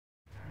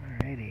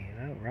Alrighty,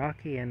 well,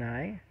 Rocky and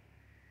I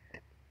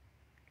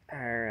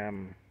are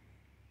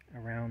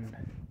around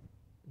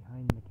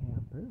behind the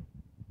camper.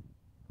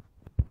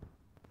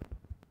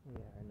 We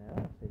are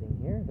now sitting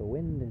here. The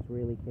wind is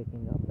really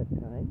kicking up at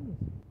times,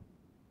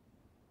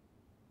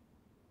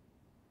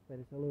 but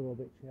it's a little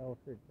bit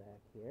sheltered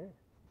back here.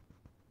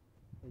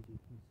 As you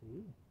can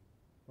see,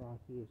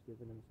 Rocky has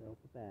given himself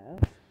a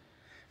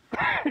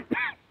bath.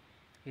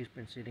 He's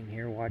been sitting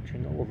here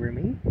watching over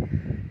me.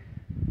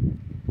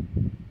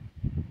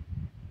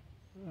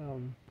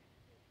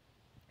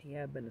 He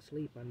had been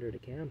asleep under the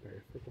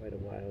camper for quite a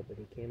while, but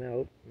he came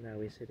out, and now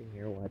he's sitting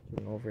here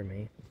watching over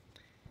me.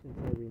 Since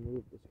I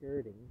removed the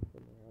skirting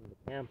from around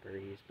the camper,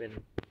 he's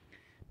been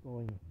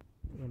going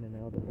in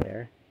and out of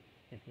there.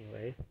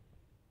 Anyway,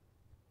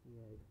 he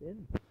has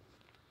been.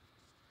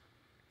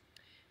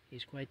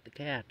 He's quite the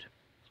cat.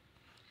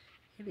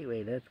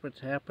 Anyway, that's what's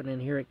happening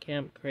here at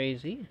Kamp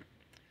Krazy.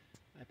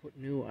 I put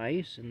new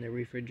ice in the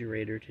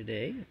refrigerator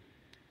today.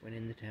 Went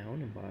into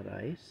town and bought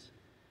ice.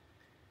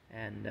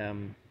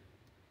 And,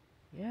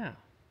 yeah,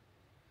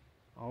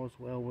 all's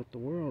well with the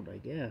world, I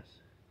guess.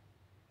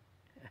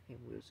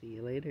 We'll see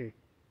you later.